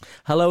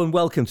Hello and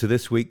welcome to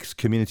this week's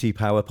Community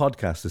Power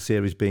Podcast, a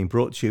series being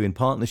brought to you in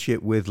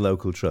partnership with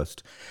Local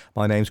Trust.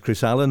 My name's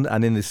Chris Allen,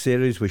 and in this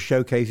series we're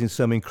showcasing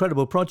some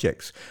incredible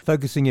projects,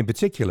 focusing in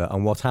particular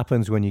on what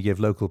happens when you give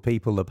local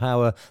people the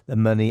power, the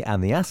money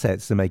and the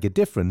assets to make a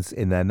difference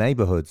in their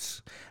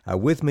neighbourhoods.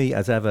 With me,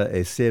 as ever,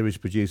 is series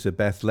producer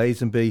Beth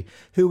Lazenby.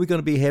 Who are we going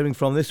to be hearing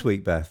from this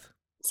week, Beth?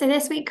 So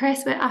this week,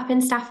 Chris, we're up in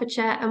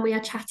Staffordshire and we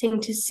are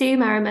chatting to Sue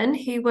Merriman,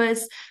 who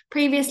was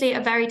previously a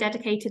very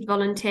dedicated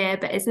volunteer,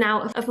 but is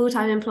now a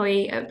full-time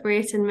employee at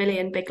Brereton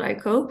Big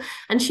Local.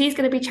 And she's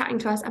going to be chatting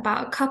to us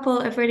about a couple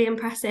of really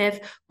impressive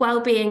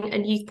wellbeing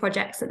and youth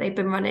projects that they've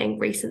been running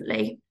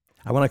recently.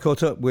 And when I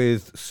caught up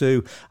with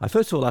Sue, I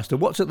first of all asked her,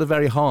 what's at the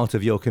very heart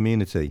of your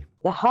community?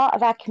 The heart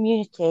of our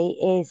community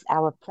is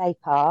our play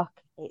park.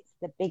 It's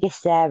the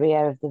biggest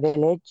area of the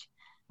village.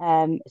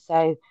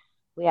 So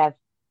we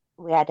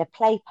had a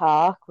play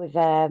park with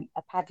a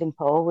paddling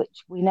pool,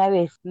 which we know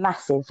is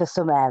massive for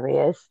some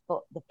areas,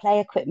 but the play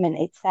equipment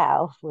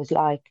itself was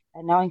like a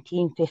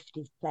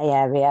 1950s play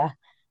area.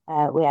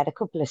 We had a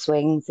couple of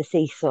swings, a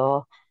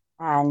seesaw,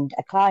 and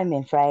a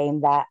climbing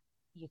frame that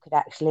you could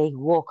actually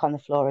walk on the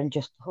floor and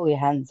just pull your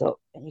hands up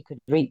and you could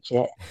reach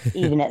it,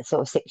 even at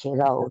sort of 6 years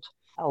old.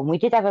 Oh, and we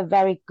did have a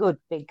very good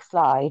big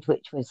slide,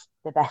 which was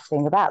the best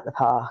thing about the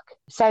park.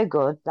 So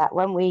good that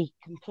when we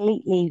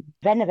completely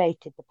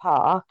renovated the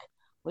park,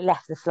 we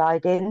left the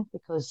slide in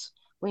because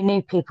we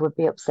knew people would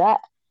be upset,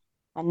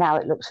 and now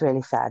it looks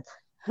really sad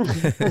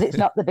because it's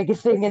not the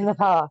biggest thing in the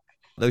park.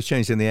 Those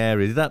changes in the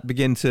area, did that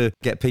begin to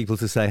get people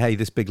to say, hey,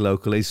 this big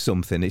local is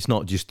something, it's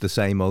not just the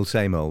same old,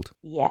 same old?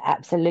 Yeah,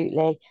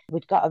 absolutely.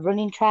 We'd got a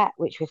running track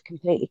which was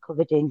completely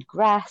covered in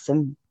grass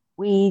and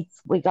weeds.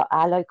 We got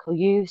our local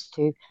youths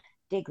to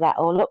dig that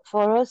all up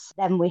for us.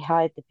 Then we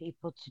hired the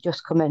people to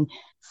just come and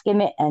skim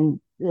it and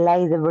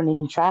lay the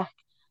running track,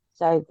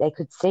 so they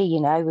could see,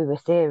 we were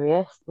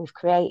serious. We've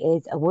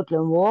created a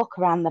woodland walk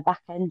around the back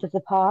end of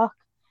the park,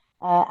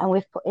 and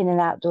we've put in an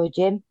outdoor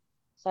gym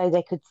so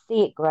they could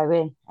see it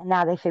growing, and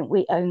now they think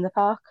we own the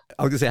park.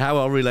 I was going to say, how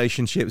are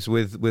relationships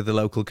with the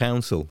local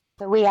council?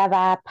 So we have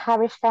our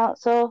parish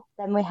council,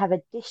 then we have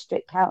a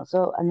district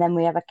council, and then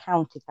we have a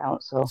county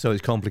council. So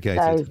it's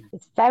complicated. So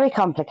it's very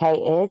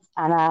complicated,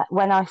 and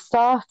when I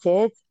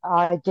started,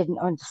 I didn't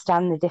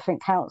understand the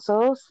different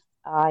councils.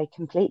 I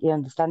completely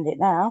understand it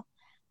now.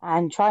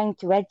 And trying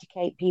to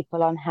educate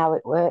people on how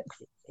it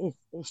works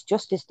is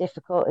just as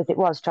difficult as it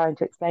was trying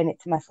to explain it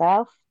to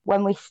myself.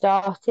 When we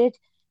started,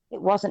 it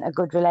wasn't a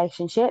good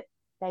relationship.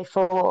 They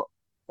thought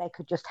they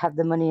could just have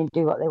the money and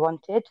do what they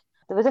wanted.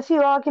 There was a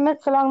few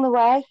arguments along the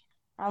way,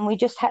 and we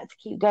just had to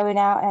keep going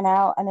out,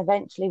 and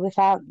eventually we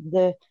found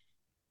the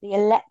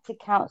elected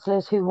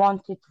councillors who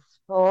wanted to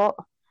support.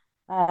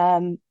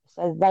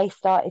 So they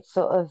started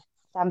sort of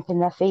stamping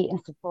their feet and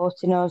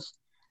supporting us,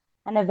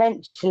 and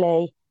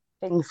eventually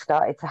things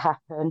started to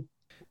happen.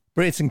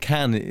 Brereton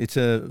Can, it's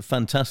a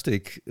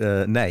fantastic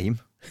name.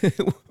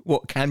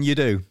 What can you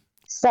do?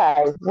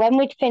 So when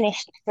we'd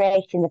finished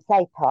creating the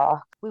play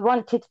park, we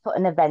wanted to put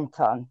an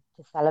event on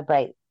to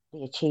celebrate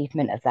the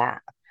achievement of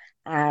that.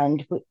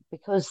 And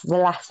because the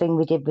last thing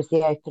we did was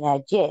the open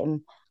air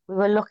gym, we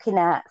were looking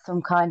at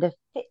some kind of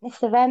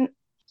fitness event.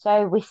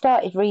 So we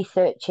started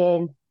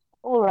researching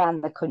all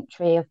around the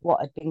country of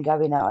what had been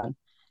going on.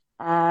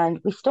 And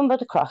we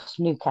stumbled across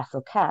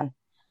Newcastle Can.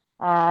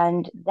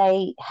 And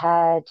they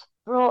had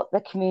brought the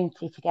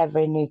community together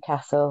in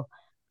Newcastle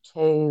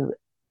to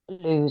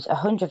lose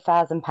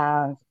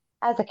 £100,000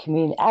 as a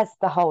community, as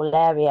the whole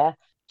area,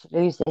 to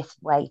lose this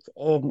weight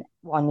in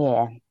 1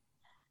 year.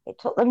 It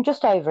took them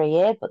just over a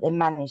year, but they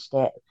managed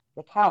it.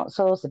 The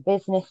councils, the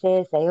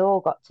businesses, they all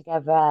got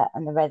together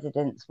and the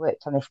residents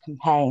worked on this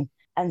campaign.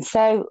 And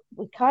so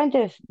we kind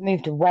of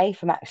moved away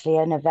from actually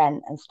an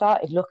event and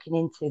started looking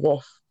into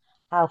this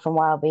health and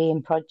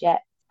wellbeing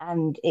project.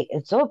 And it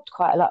absorbed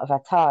quite a lot of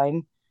our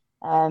time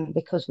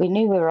because we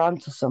knew we were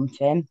onto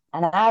something.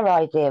 And our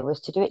idea was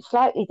to do it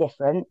slightly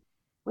different.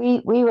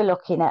 We were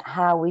looking at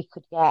how we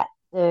could get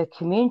the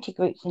community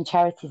groups and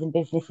charities and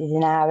businesses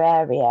in our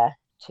area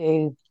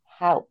to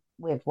help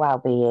with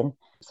wellbeing.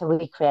 So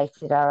we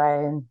created our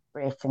own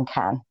Brereton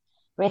Can.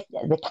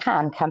 The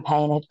Can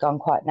campaign had gone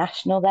quite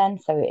national then,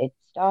 so it had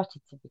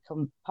started to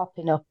become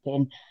popping up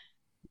in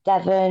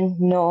Devon,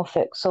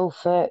 Norfolk,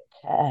 Suffolk,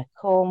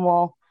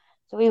 Cornwall.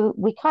 So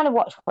we kind of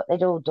watched what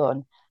they'd all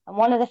done. And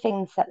one of the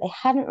things that they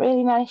hadn't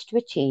really managed to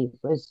achieve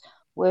was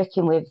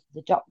working with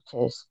the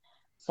doctors.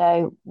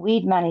 So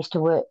we'd managed to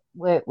work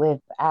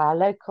with our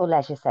local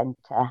leisure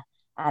centre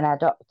and our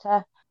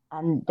doctor,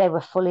 and they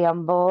were fully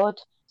on board.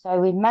 So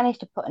we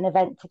managed to put an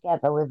event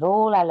together with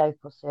all our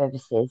local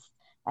services,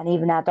 and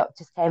even our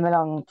doctors came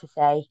along to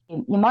say,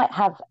 you might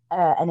have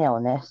an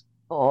illness,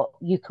 but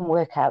you can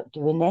work out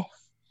doing this.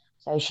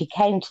 So she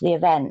came to the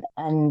event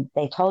and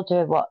they told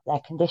her what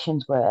their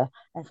conditions were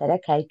and said,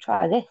 okay,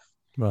 try this,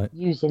 right,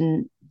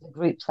 using the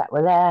groups that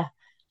were there.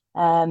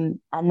 And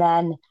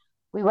then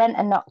we went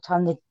and knocked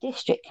on the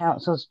district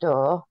council's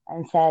door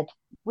and said,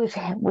 we've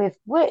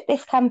worked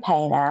this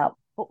campaign out,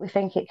 but we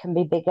think it can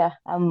be bigger.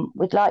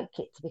 We'd like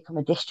it to become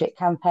a district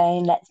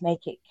campaign. Let's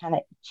make it Can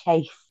It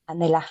Chase. And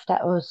they laughed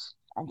at us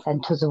and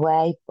sent us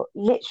away. But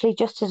literally,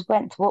 just as we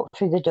went to walk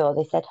through the door,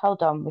 they said,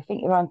 hold on, we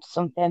think you're onto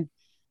something.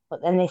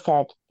 But then they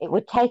said, it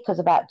would take us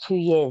about 2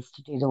 years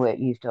to do the work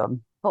you've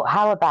done. But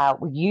how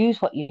about we use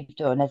what you've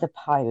done as a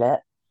pilot,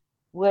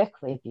 work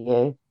with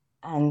you,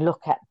 and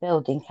look at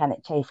building Can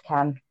It Chase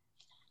Can.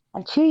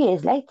 And 2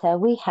 years later,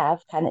 we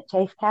have Can It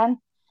Chase Can.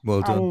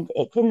 Well done. And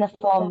it's in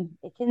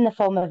the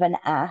form of an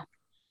app.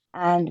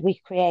 And we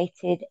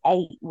created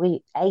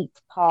eight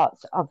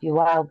parts of your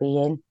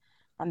wellbeing,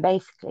 and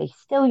basically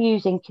still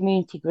using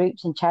community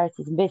groups and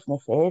charities and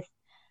businesses.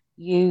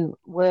 You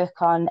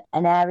work on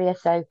an area.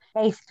 So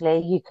basically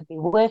you could be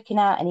working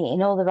out and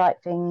eating all the right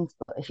things,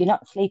 but if you're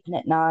not sleeping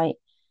at night,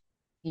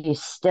 you're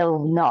still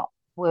not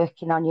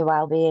working on your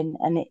well-being.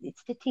 And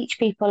it's to teach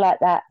people like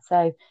that.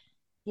 So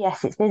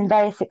yes, it's been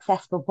very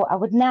successful, but I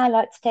would now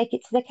like to take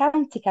it to the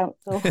county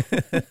council.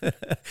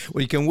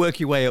 Well, you can work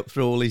your way up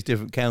through all these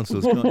different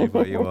councils, can't you,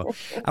 where you are?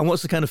 And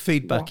what's the kind of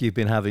feedback you've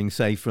been having,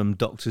 say, from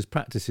doctors'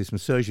 practices, from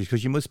surgeries?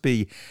 Because you must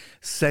be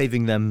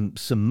saving them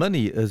some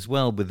money as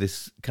well with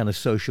this kind of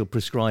social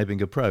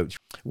prescribing approach,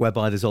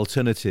 whereby there's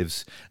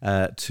alternatives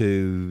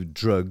to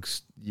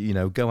drugs. You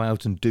know, go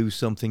out and do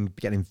something,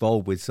 get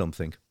involved with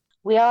something.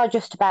 We are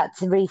just about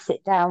to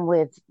re-sit down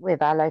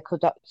with our local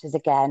doctors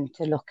again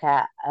to look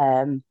at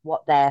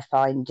what they're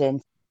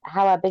finding.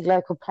 How our big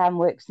local plan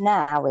works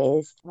now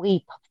is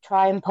we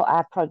try and put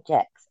our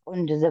projects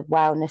under the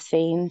wellness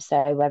theme.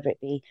 So whether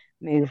it be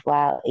move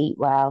well, eat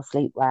well,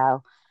 sleep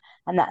well.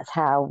 And that's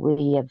how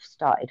we have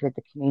started with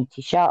the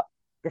community shop,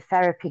 the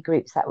therapy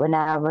groups that we're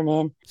now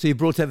running. So you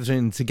brought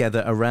everything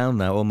together around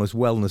now, almost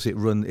wellness.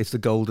 It's the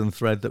golden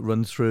thread that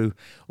runs through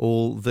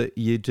all that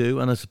you do.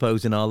 And I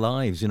suppose in our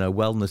lives, you know,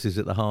 wellness is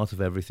at the heart of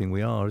everything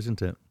we are,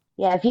 isn't it?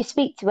 Yeah, if you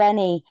speak to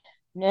any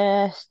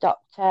nurse,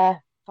 doctor,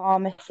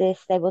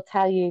 pharmacist, they will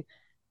tell you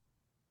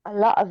a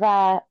lot of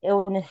our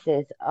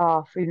illnesses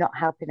are through not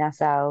helping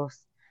ourselves.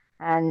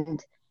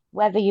 And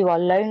whether you are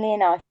lonely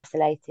and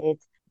isolated,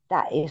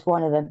 that is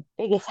one of the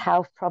biggest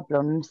health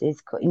problems,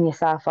 is cutting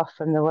yourself off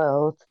from the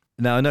world.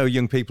 Now, I know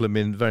young people have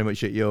been very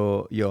much at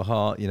your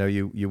heart. You know,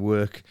 you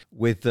work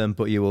with them,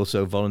 but you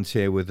also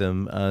volunteer with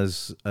them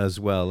as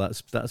well.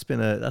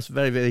 That's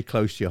very, very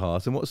close to your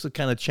heart. And what's the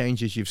kind of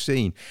changes you've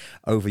seen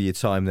over your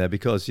time there?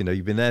 Because, you know,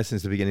 you've been there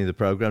since the beginning of the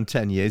programme,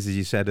 10 years, as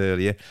you said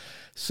earlier.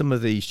 Some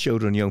of these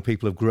children and young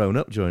people have grown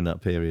up during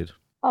that period.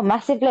 Oh,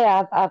 massively.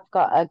 I've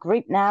got a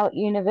group now at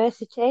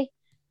university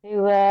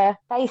who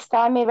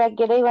FaceTime me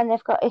regularly when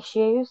they've got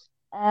issues.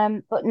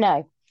 But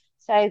no.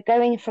 So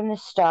going from the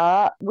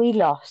start, we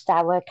lost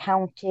our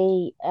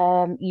county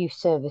youth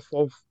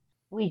services.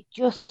 We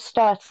just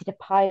started a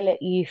pilot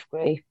youth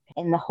group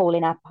in the hall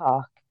in our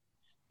park.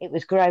 It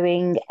was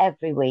growing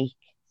every week.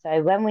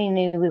 So when we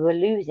knew we were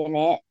losing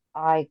it,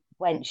 I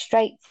went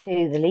straight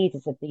to the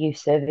leaders of the youth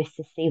service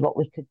to see what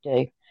we could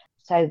do.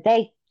 So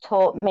they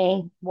taught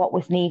me what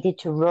was needed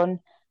to run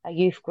a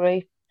youth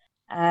group.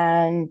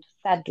 And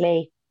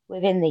sadly,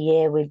 within the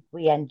year,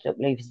 we ended up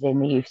losing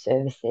the youth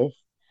services.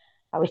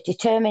 I was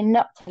determined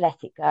not to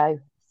let it go.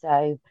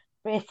 So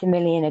Brereton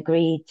Million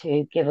agreed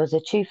to give us a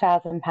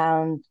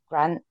 £2,000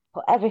 grant,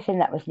 put everything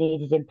that was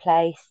needed in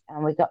place,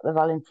 and we got the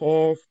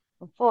volunteers.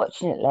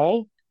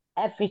 Unfortunately,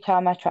 every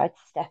time I tried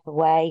to step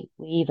away,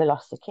 we either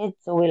lost the kids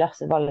or we lost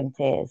the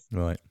volunteers.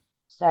 Right.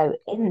 So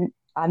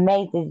I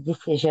made the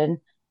decision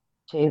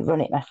to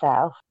run it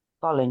myself,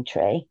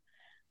 voluntary,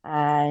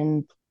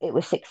 and it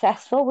was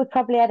successful. We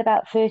probably had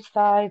about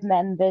 35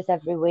 members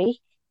every week,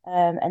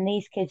 and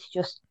these kids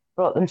just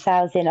brought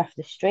themselves in off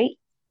the street.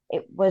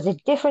 It was a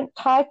different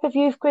type of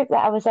youth group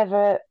that I was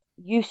ever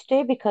used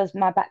to, because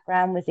my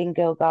background was in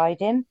girl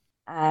guiding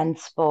and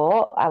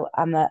sport.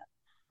 I'm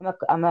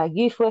a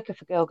youth worker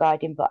for girl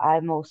guiding, but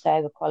I'm also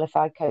a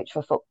qualified coach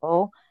for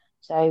football.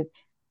 So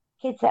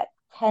kids that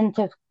tend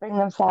to bring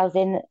themselves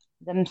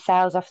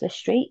off the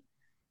street,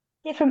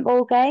 different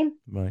ball game.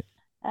 Right.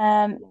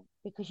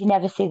 Because you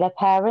never see their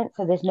parents,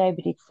 so there's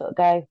nobody to sort of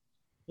go,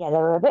 yeah, they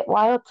were a bit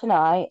wild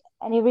tonight.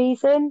 Any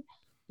reason?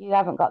 You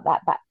haven't got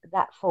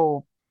that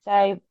full.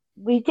 So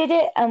we did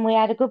it, and we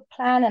had a good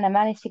plan, and I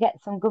managed to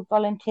get some good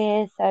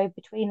volunteers. So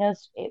between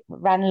us, it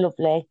ran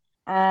lovely.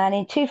 And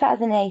in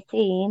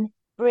 2018,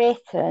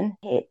 Brereton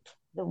hit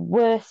the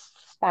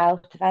worst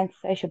spout of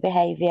antisocial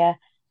behaviour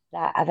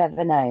that I've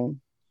ever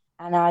known.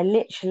 And I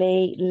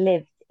literally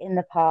lived in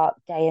the park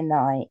day and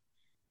night.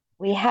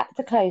 We had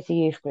to close the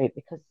youth group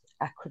because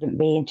I couldn't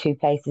be in two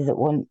places at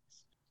once.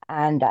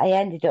 And I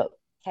ended up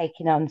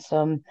taking on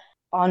some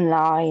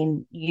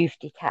online youth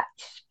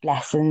detached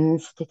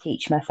lessons to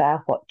teach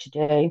myself what to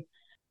do.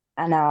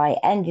 And I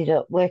ended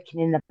up working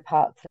in the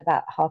park till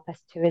about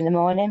 2:30 in the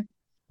morning.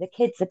 The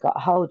kids had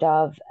got hold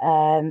of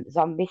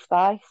zombie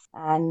spice,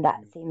 and that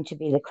seemed to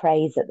be the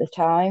craze at the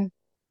time.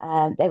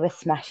 They were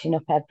smashing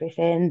up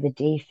everything, the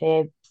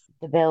defibs,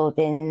 the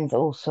buildings,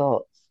 all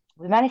sorts.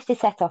 We managed to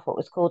set off what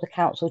was called a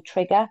council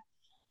trigger,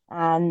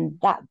 and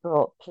that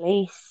brought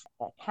police,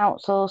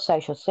 council,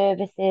 social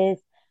services,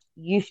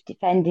 youth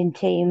defending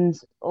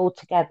teams all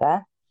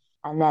together,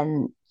 and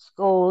then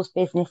schools,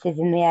 businesses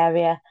in the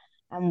area.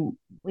 And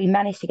we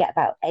managed to get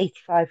about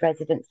 85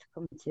 residents to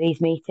come to these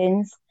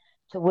meetings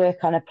to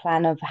work on a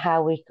plan of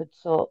how we could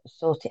sort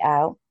it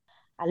out.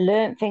 I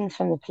learned things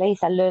from the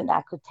police. I learned that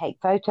I could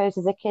take photos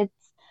of the kids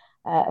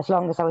as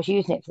long as I was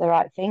using it for the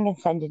right thing and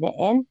sending it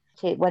in.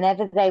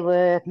 Whenever they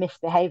were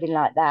misbehaving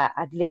like that,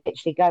 I'd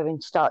literally go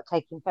and start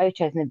taking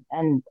photos,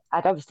 and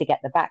I'd obviously get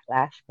the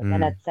backlash. But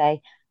then I'd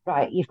say,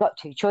 right, you've got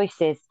two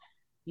choices.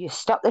 You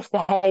stop this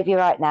behaviour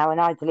right now and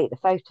I delete the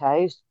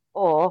photos,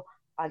 or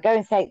I go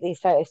and take these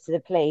photos to the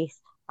police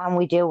and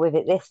we deal with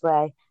it this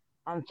way.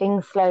 And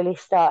things slowly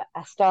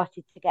I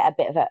started to get a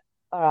bit of a,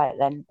 all right,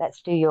 then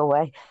let's do your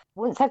way.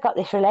 Once I got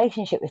this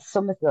relationship with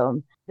some of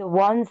them, the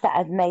ones that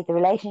had made the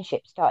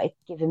relationship started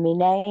giving me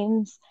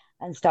names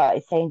and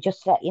started saying,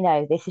 just to let you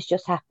know, this has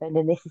just happened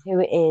and this is who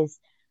it is.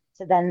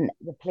 So then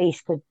the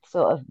police could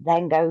sort of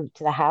then go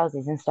to the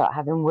houses and start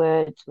having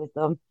words with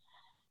them.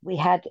 We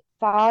had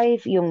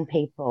 5 young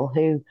people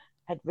who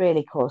had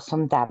really caused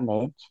some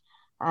damage,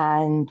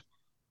 and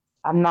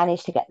I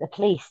managed to get the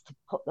police to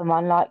put them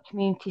on like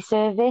community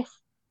service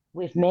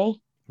with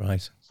me.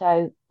 Right.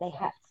 So they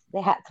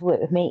had to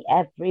work with me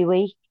every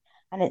week,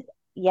 and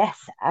yes,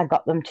 I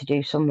got them to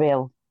do some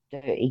real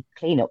dirty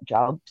cleanup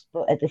jobs,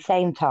 but at the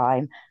same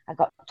time, I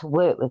got to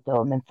work with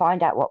them and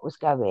find out what was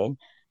going,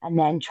 and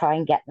then try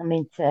and get them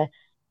into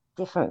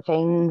different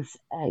things,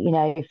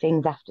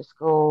 things after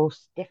school,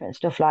 different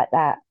stuff like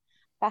that.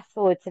 Fast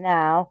forward to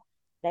now,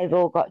 they've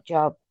all got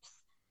jobs.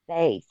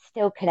 They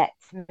still connect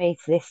to me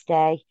to this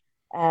day.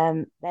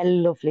 They're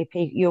lovely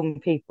young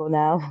people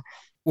now.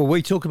 Well,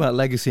 we talk about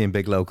legacy in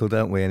big local,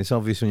 don't we? And it's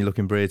obvious when you look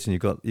in Brereton,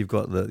 you've got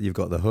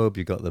the hub,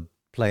 you've got the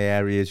play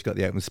areas, you've got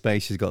the open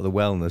spaces, you've got the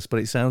wellness. But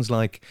it sounds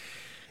like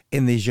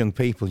in these young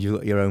people, you've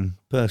got your own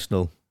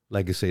personal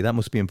legacy. That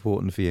must be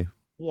important for you.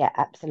 Yeah,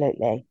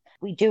 absolutely.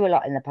 We do a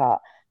lot in the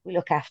park. We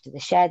look after the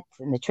sheds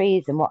and the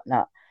trees and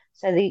whatnot.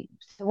 So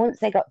once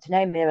they got to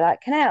know me, they were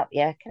like, "Can I help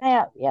you? Can I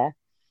help you?"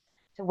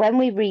 So when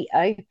we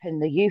reopened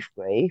the youth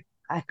group,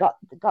 I got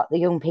the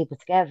young people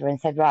together and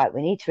said, "Right,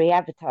 we need to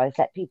re-advertise,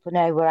 let people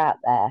know we're out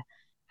there.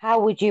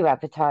 How would you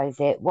advertise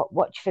it? What do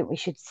you think we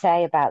should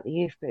say about the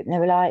youth group?" And they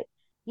were like,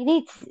 we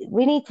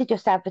need to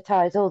just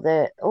advertise all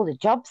the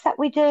jobs that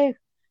we do."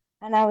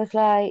 And I was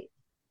like,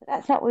 "But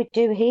that's not what we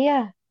do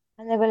here."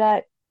 And they were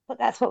like, "But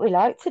that's what we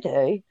like to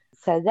do."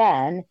 So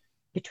then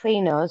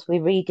between us, we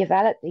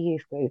redeveloped the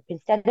youth group.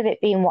 Instead of it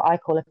being what I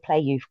call a play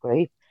youth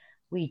group,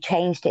 we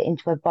changed it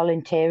into a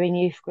volunteering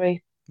youth group.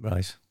 Right.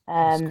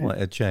 It's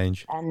quite a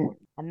change. And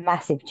a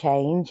massive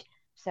change.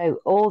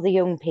 So all the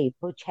young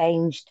people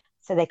changed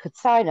so they could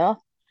sign up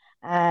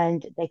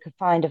and they could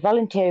find a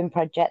volunteering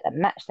project that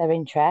matched their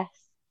interests.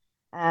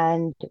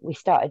 And we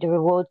started a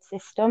reward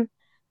system.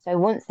 So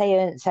once they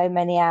earned so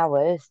many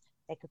hours,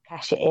 they could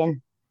cash it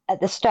in.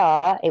 At the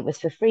start, it was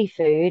for free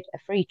food, a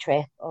free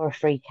trip, or a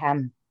free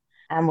camp.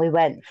 And we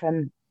went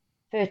from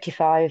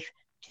 35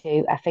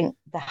 to, I think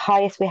the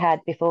highest we had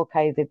before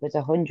COVID was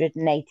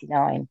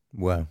 189.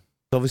 Wow.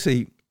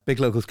 Obviously, Big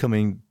Local's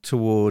coming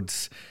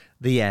towards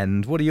the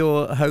end. What are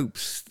your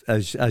hopes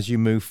as you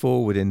move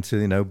forward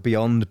into,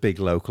 beyond Big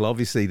Local?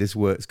 Obviously, this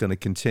work's going to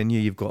continue.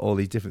 You've got all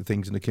these different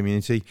things in the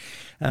community.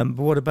 But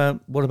what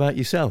about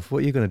yourself?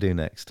 What are you going to do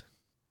next?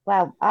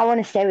 Well, I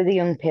want to stay with the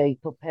young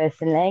people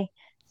personally.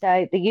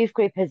 So the youth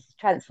group has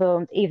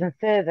transformed even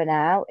further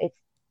now. It's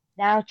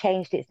now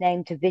changed its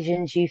name to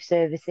Visions Youth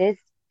Services.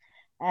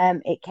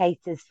 It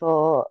caters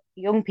for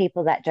young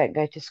people that don't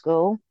go to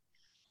school.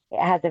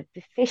 It has a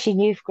fishing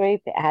youth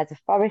group. It has a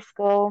forest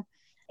school.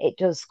 It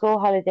does school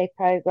holiday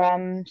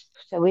programs.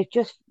 So we've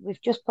just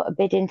put a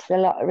bid into the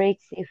lottery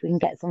to see if we can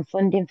get some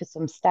funding for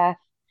some staff.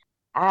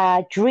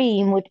 Our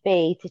dream would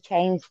be to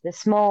change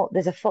there's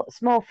a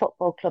small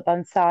football club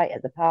on site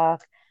at the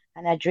park,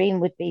 and our dream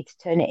would be to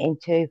turn it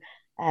into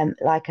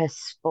like a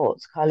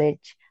sports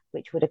college,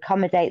 which would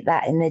accommodate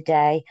that in the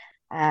day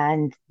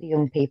and the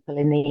young people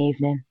in the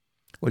evening.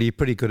 Well, you're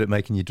pretty good at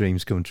making your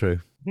dreams come true.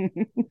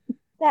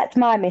 That's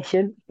my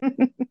mission.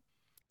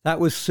 That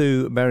was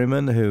Sue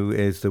Merriman, who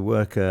is the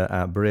worker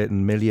at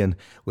Brereton Million,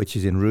 which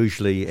is in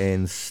Rugeley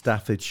in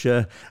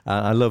Staffordshire.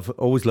 I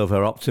always love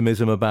her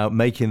optimism about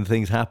making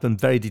things happen.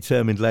 Very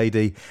determined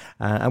lady.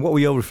 And what were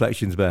your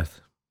reflections,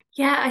 Beth?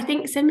 Yeah, I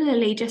think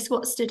similarly, just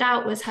what stood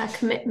out was her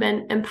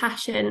commitment and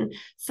passion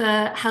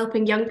for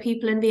helping young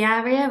people in the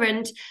area,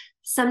 and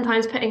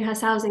sometimes putting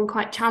herself in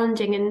quite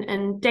challenging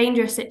and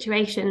dangerous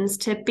situations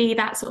to be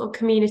that sort of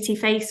community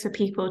face for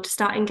people to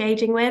start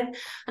engaging with.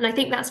 And I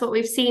think that's what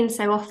we've seen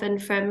so often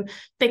from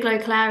big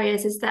local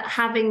areas, is that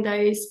having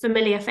those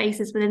familiar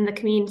faces within the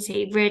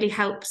community really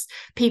helps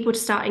people to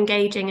start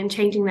engaging and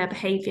changing their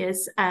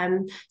behaviours.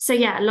 So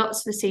yeah,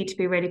 lots for Sue to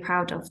be really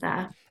proud of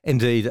there.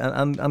 Indeed,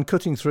 and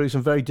cutting through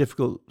some very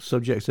difficult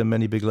subjects that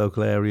many big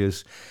local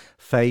areas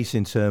face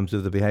in terms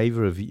of the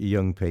behaviour of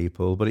young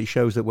people. But it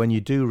shows that when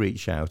you do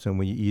reach out and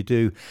when you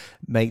do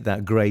make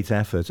that great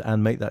effort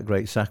and make that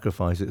great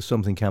sacrifice, that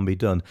something can be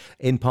done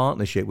in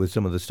partnership with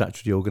some of the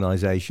statutory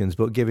organisations,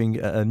 but giving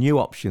new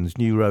options,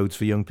 new roads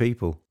for young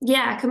people.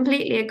 Yeah,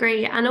 completely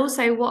agree. And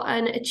also what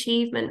an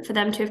achievement for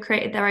them to have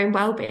created their own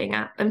wellbeing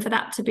app and for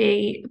that to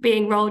be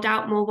being rolled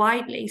out more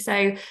widely.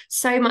 So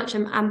much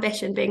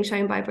ambition being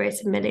shown by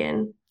Brereton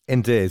Million.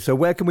 Indeed. So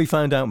where can we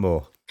find out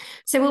more?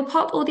 So we'll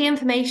pop all the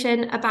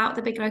information about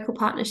the Big Local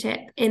Partnership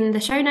in the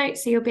show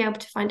notes, so you'll be able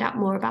to find out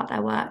more about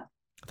their work.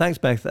 Thanks,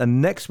 Beth.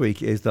 And next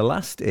week is the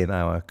last in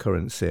our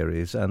current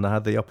series. And I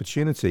had the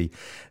opportunity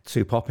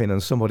to pop in on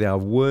somebody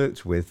I've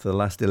worked with for the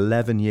last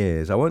 11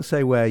 years. I won't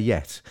say where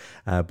yet,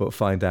 but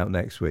find out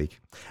next week.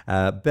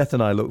 Beth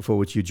and I look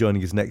forward to you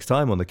joining us next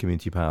time on the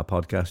Community Power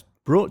Podcast,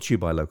 brought to you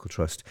by Local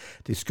Trust,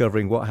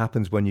 discovering what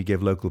happens when you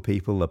give local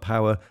people the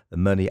power, the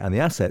money and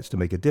the assets to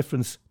make a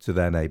difference to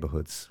their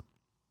neighbourhoods.